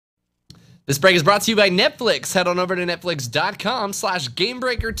This break is brought to you by Netflix. Head on over to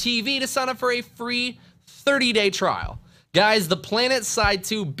netflix.com/GameBreakerTV to sign up for a free 30-day trial. Guys, the PlanetSide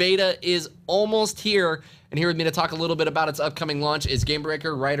 2 beta is almost here, and here with me to talk a little bit about its upcoming launch is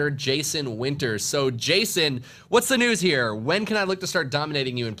GameBreaker writer Jason Winters. So, Jason, what's the news here? When can I look to start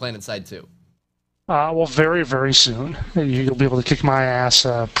dominating you in PlanetSide 2? Well, very, very soon. You'll be able to kick my ass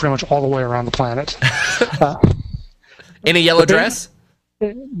pretty much all the way around the planet. In a yellow dress?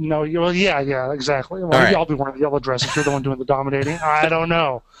 No, well, yeah, exactly. Well, right. I'll be wearing the yellow dress if you're the one doing the dominating. I don't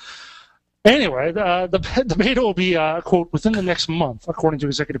know. Anyway, the beta will be, quote, within the next month, according to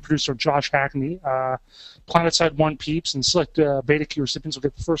Executive Producer Josh Hackney. PlanetSide 1 peeps and select beta key recipients will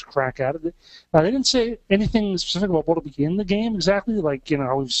get the first crack at it. They didn't say anything specific about what will be in the game exactly. Like,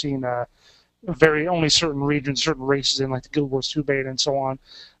 we've seen only certain regions, certain races in, like the Guild Wars 2 beta and so on.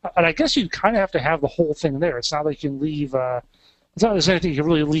 And I guess you kind of have to have the whole thing there. It's not like you can leave... it's not there's anything you can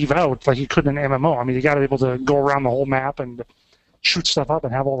really leave out like you could in an MMO. I mean, you got to be able to go around the whole map and shoot stuff up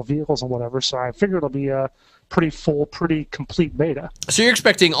and have all the vehicles and whatever. So I figure it'll be a pretty full, pretty complete beta. So you're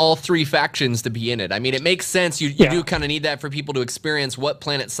expecting all three factions to be in it. I mean, it makes sense. You do kind of need that for people to experience what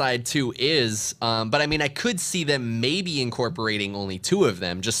PlanetSide 2 is. But I mean, I could see them maybe incorporating only two of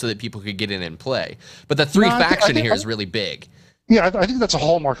them just so that people could get in and play. But the three-faction here is really big. Yeah, I think that's a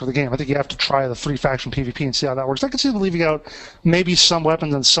hallmark of the game. I think you have to try the three-faction PvP and see how that works. I could see them leaving out maybe some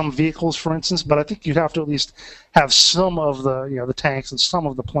weapons and some vehicles, for instance, but I think you'd have to at least have some of the the tanks and some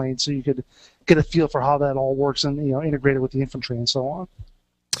of the planes so you could get a feel for how that all works and integrate it with the infantry and so on.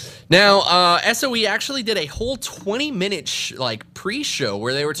 Now, SOE actually did a whole 20-minute pre-show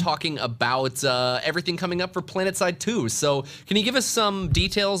where they were talking about everything coming up for PlanetSide 2. So, can you give us some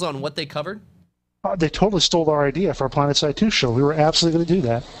details on what they covered? They totally stole our idea for a PlanetSide 2 show. We were absolutely going to do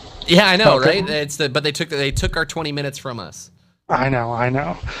that. Yeah, I know, right? But they took our 20 minutes from us. I know.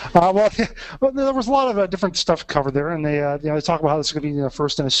 Well, there was a lot of different stuff covered there, and they talk about how this is going to be the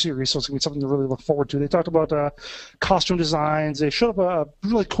first in a series, so it's going to be something to really look forward to. They talked about costume designs. They showed up a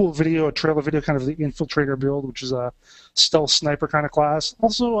really cool video, a trailer video, kind of the Infiltrator build, which is a stealth sniper kind of class.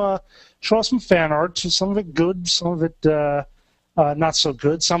 Also, show us some fan art. Some of it good, some of it not so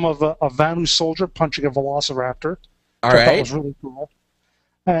good. Some of a Vanu soldier punching a Velociraptor. All right. That was really cool.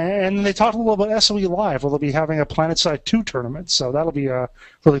 And they talked a little about SOE Live, where they'll be having a PlanetSide 2 tournament, so that'll be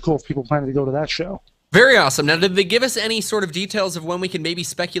really cool if people planning to go to that show. Very awesome. Now, did they give us any sort of details of when we can maybe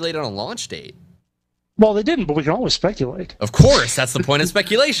speculate on a launch date? Well, they didn't, but we can always speculate. Of course, that's the point of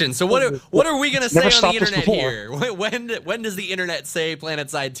speculation. So what are we going to say on the internet here? When does the internet say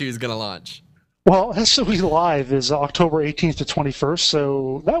PlanetSide 2 is going to launch? Well, SOE Live is October 18th to 21st,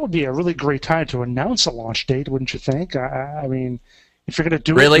 so that would be a really great time to announce a launch date, wouldn't you think? I mean, if you're going to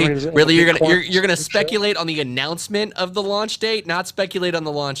do it... Really? You're gonna speculate on the announcement of the launch date, not speculate on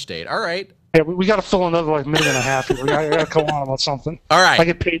the launch date. All right. Yeah, we got to fill another minute and a half here. We got to go on about something. All right. I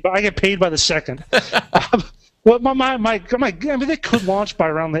get paid by the second. Well, I mean, they could launch by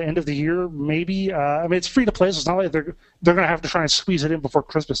around the end of the year, maybe. I mean, it's free to play, so it's not like they're going to have to try and squeeze it in before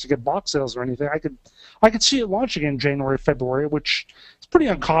Christmas to get box sales or anything. I could see it launching in January, February, which is pretty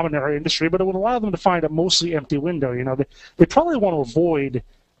uncommon in our industry, but it would allow them to find a mostly empty window. They probably want to avoid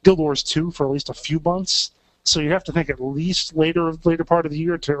Guild Wars 2 for at least a few months, so you have to think at least later part of the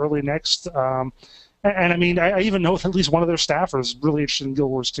year to early next. And I mean, I even know at least one of their staffers is really interested in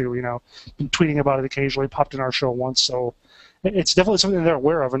Guild Wars 2, been tweeting about it occasionally, popped in our show once, so it's definitely something they're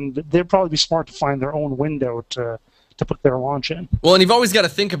aware of, and they'd probably be smart to find their own window to put their launch in. Well, and you've always got to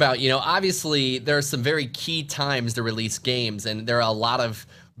think about, obviously there are some very key times to release games, and there are a lot of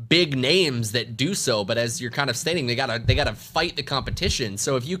big names that do so, but as you're kind of stating, they gotta fight the competition.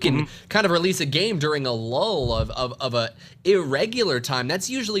 So if you can kind of release a game during a lull of a irregular time, that's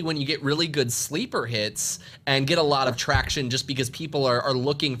usually when you get really good sleeper hits and get a lot of traction just because people are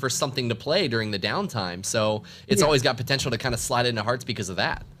looking for something to play during the downtime. So it's always got potential to kind of slide into hearts because of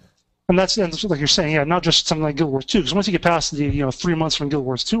that. And that's like you're saying, not just something like Guild Wars 2, because once you get past the 3 months from Guild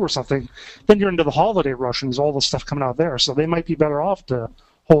Wars 2 or something, then you're into the holiday rush and there's all the stuff coming out there. So they might be better off to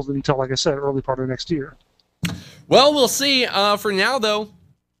hold it until, like I said, early part of next year. Well, we'll see. For now, though,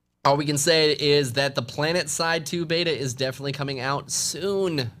 all we can say is that the PlanetSide 2 beta is definitely coming out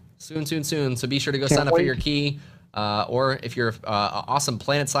soon. Soon. So be sure to go sign up for your key. Or if you're an awesome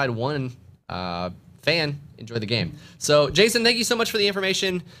PlanetSide 1 fan, enjoy the game. So, Jason, thank you so much for the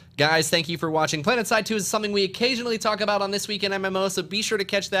information. Guys, thank you for watching. PlanetSide 2 is something we occasionally talk about on This Week in MMO, so be sure to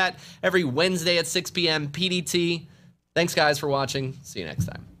catch that every Wednesday at 6 p.m. PDT. Thanks, guys, for watching. See you next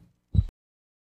time.